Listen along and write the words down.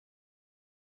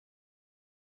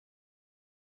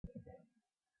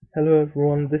Hello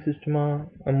everyone, this is Jamar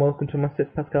and welcome to my 6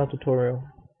 Pascal tutorial.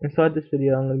 Inside this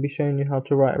video I'm going to be showing you how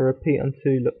to write a repeat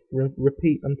until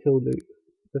loop.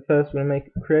 So first we're going to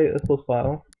create a source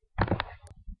file.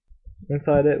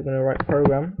 Inside it we're going to write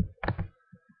program.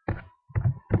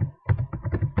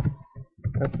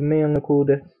 And for me I'm going to call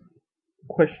this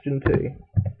question 2.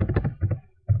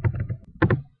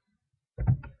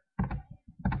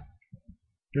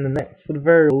 And the next, for the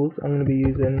variables, I'm going to be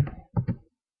using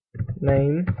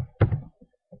name,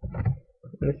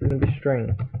 and this is going to be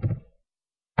string.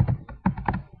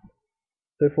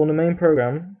 So for the main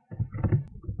program,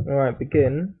 alright,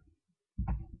 begin.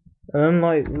 And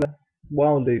unlike the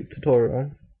while loop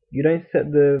tutorial, you don't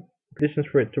set the conditions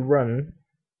for it to run,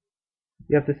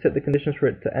 you have to set the conditions for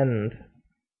it to end.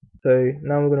 So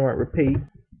now we're going to write repeat.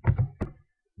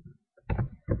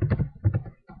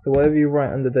 So whatever you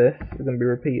write under this is going to be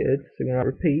repeated. So you're going to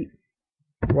write repeat,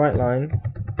 right line,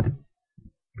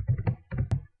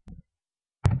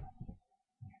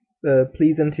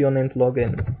 please enter your name to log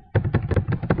in.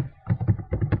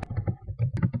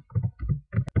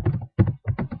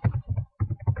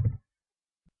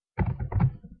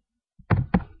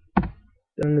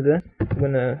 Under this, we're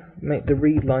going to make the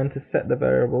read line to set the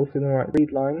variable. So we're going to write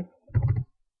read line,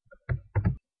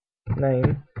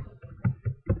 name.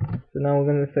 So now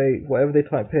we're going to say whatever they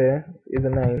type here is a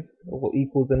name, or what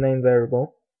equals the name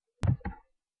variable.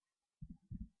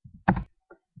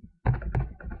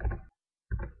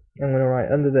 I'm going to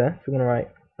write under this, we're going to write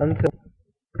until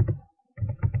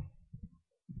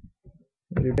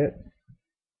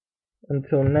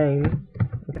name,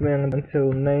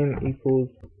 until name equals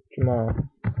Jamar.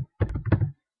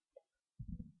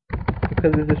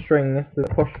 Because it's a string, there's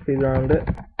apostrophes around it,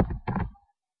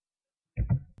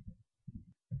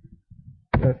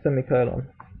 and a semicolon.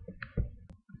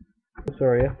 Oh,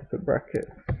 sorry, you have to put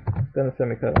brackets, then a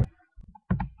semicolon.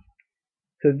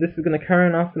 So this is going to carry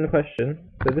on asking the question.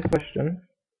 So this question,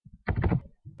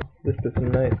 just put some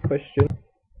notes, question,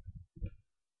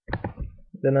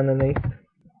 then underneath,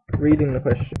 reading the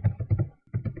question.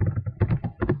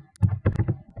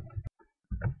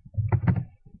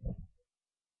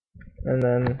 And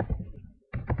then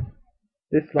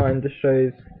this line just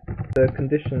shows the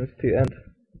conditions to end,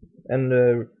 and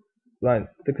the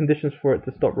conditions for it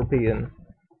to stop repeating.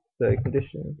 So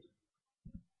conditions.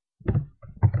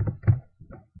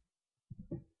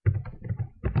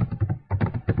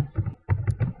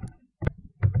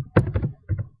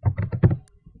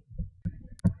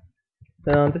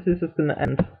 Now this is just going to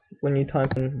end when you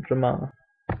type in Jamar.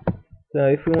 So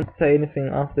if we want to say anything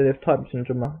after they've typed in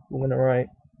Jamar, we're going to write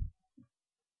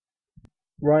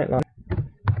right line,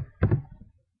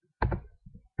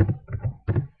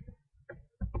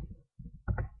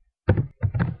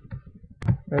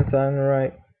 and so I'm going to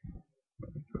write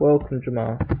welcome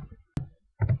Jamar.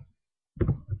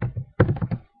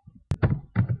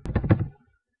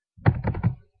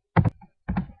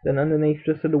 Then underneath,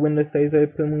 just so the window stays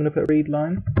open, we're going to put read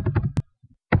line.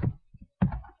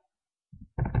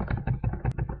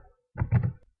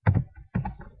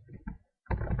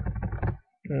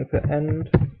 I'm going to put end,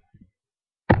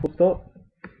 full stop.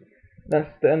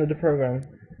 That's the end of the program.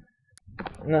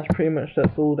 And that's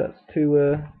all that's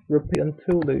to repeat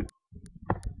until loop.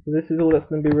 So this is all that's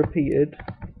going to be repeated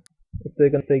if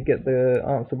they get the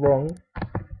answer wrong.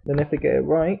 Then if they get it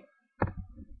right,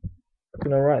 I'm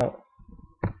going to write out.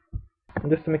 And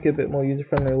just to make it a bit more user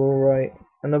friendly, we'll write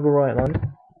another right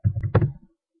line.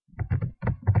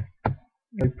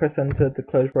 We press enter to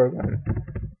close program.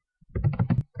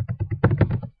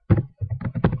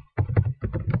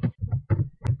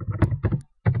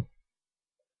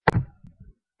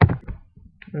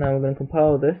 Now we're going to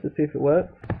compile this to see if it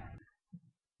works.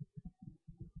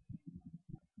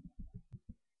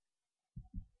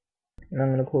 And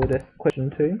I'm going to call this question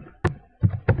 2.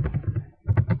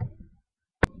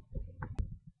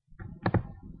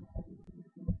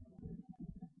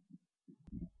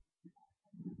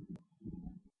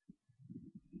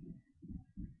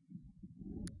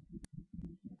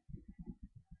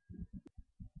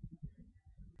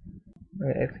 I'm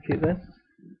going to execute this.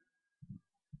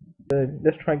 So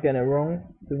let's try getting it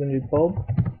wrong. So we're going to do Bob.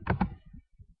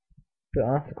 So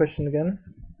ask the question again.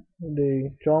 We'll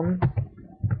do John.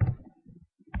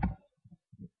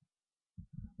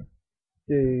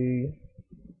 Do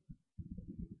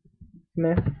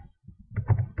Smith.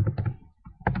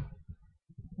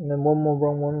 And then one more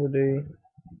wrong one, we'll do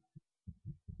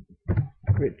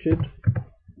Richard.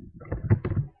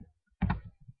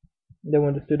 Then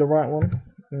we'll just do the right one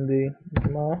and the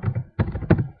Jamar.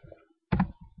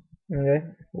 Okay,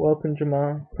 welcome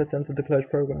Jamar, press enter to close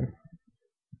program.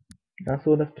 That's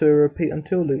all that's to a repeat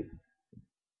until loop.